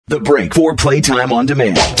The Break for Playtime on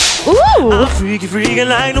Demand. Ooh! I'm freaking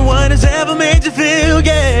like no one has ever made you feel,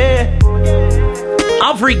 yeah.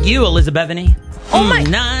 I'll freak you, Elizabethany. Oh my...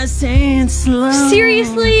 Nice and slow.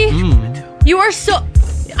 Seriously? You are so...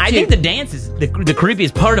 I think the dance is the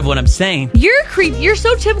creepiest part of what I'm saying. You're creepy. You're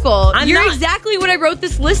so typical. You're not. Exactly what I wrote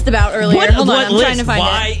this list about earlier. What, Hold on, what I'm list? trying to find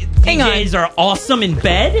Why it. Hang on. DJs are awesome in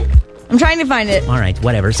bed? I'm trying to find it. All right,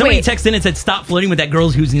 whatever. Somebody Wait. texted in and said, stop flirting with that girl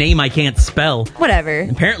whose name I can't spell. Whatever.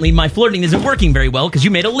 Apparently, my flirting isn't working very well because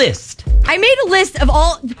you made a list. I made a list of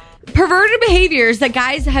all perverted behaviors that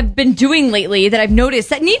guys have been doing lately that I've noticed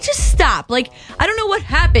that need to stop. Like, I don't know what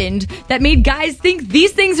happened that made guys think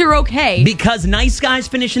these things are okay. Because nice guys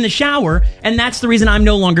finish in the shower, and that's the reason I'm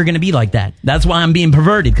no longer going to be like that. That's why I'm being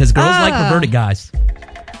perverted, because girls like perverted guys.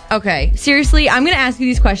 Okay, seriously, I'm going to ask you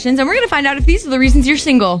these questions, and we're going to find out if these are the reasons you're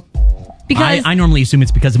single. Because I normally assume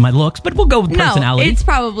it's because of my looks, but we'll go with personality. No, it's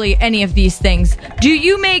probably any of these things. Do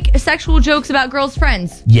you make sexual jokes about girls'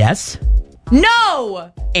 friends? Yes. No!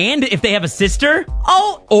 And if they have a sister?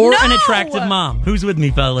 Oh, or no! an attractive mom. Who's with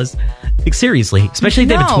me, fellas? Like, seriously, especially if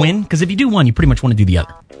they have a twin, because if you do one, you pretty much want to do the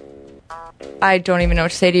other. I don't even know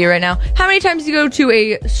what to say to you right now. How many times do you go to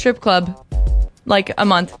a strip club? Like, a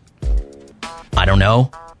month? I don't know.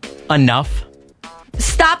 Enough.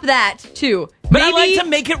 Stop that, too. But I like to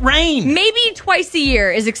make it rain. Maybe twice a year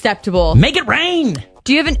is acceptable. Make it rain.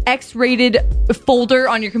 Do you have an X-rated folder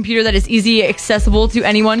on your computer that is easy accessible to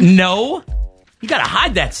anyone? No. You gotta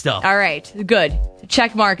hide that stuff. All right, good.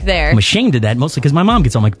 Check mark there. I'm ashamed of that, mostly because my mom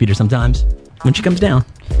gets on my computer sometimes when she comes down.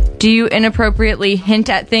 Do you inappropriately hint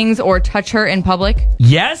at things or touch her in public?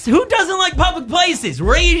 Yes. Who doesn't like public places?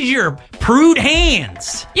 Raise your prude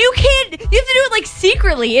hands. You can't. You have to do it like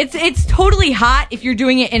secretly. It's totally hot if you're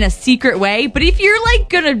doing it in a secret way. But if you're like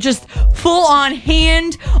gonna just full on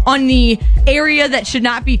hand on the area that should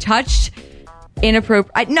not be touched,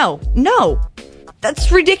 inappropriate. No.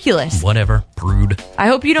 That's ridiculous. Whatever, prude. I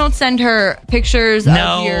hope you don't send her pictures of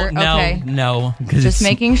your... Okay. No. Just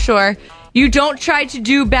making sure. You don't try to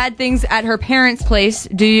do bad things at her parents' place,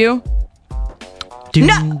 do you?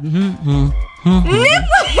 No!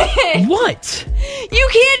 Niblett! What? You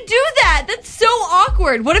can't do that! That's so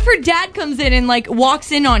awkward. What if her dad comes in and, like,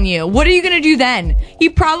 walks in on you? What are you gonna do then? He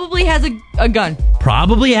probably has a gun.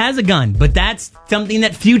 Probably has a gun, but that's something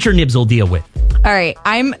that future Nibs will deal with. All right,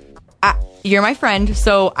 you're my friend,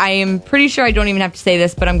 so I am pretty sure I don't even have to say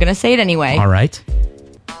this, but I'm gonna say it anyway. All right.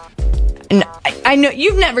 And I know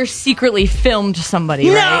you've never secretly filmed somebody,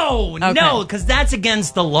 right? No, because that's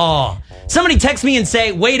against the law. Somebody text me and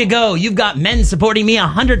say, way to go, you've got men supporting me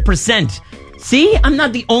 100%. See, I'm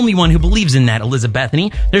not the only one who believes in that,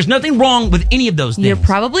 Elizabethany. There's nothing wrong with any of those things. You're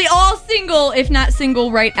probably all single, if not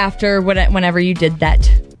single, right after whenever you did that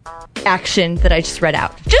action that I just read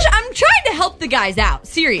out. I'm trying to help the guys out,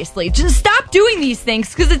 seriously. Just stop doing these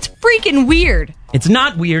things, because it's freaking weird. It's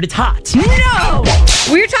not weird, it's hot. No!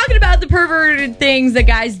 We're talking about the perverted things that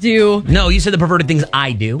guys do. No, you said the perverted things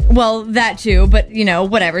I do. Well, that too, but,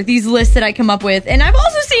 whatever. These lists that I come up with. And I've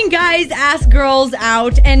also seen guys ask girls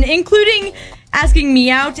out, and including asking me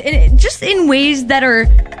out, and just in ways that are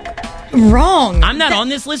wrong. I'm not on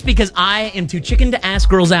this list because I am too chicken to ask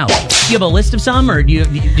girls out. Do you have a list of some, or do you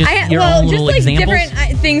just your own little examples?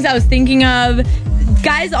 Different things I was thinking of.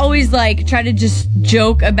 Guys always, try to just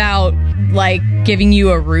joke about, giving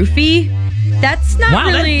you a roofie. That's not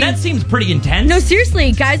really... Wow, that seems pretty intense. No,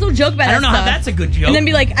 seriously, guys will joke about that I don't know stuff. how that's a good joke. And then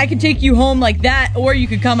be like, I could take you home like that, or you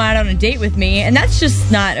could come out on a date with me, and that's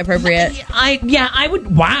just not appropriate. I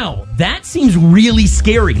would... Wow, that seems really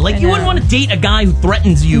scary. You wouldn't want to date a guy who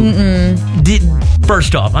threatens you.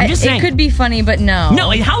 First off, I'm just saying. It could be funny, but no. No,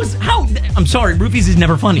 how... I'm sorry, roofies is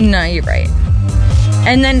never funny. No, you're right.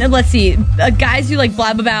 And then, let's see, guys who,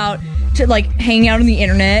 blab about... to hanging out on the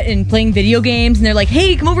internet and playing video games, and they're like,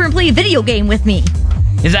 hey, come over and play a video game with me.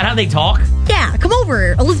 Is that how they talk? Yeah, come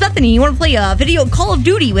over. Elizabethany, you want to play a video Call of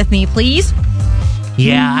Duty with me, please?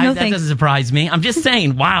 Yeah, that doesn't surprise me. I'm just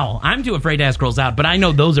saying, wow, I'm too afraid to ask girls out, but I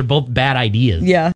know those are both bad ideas. Yeah.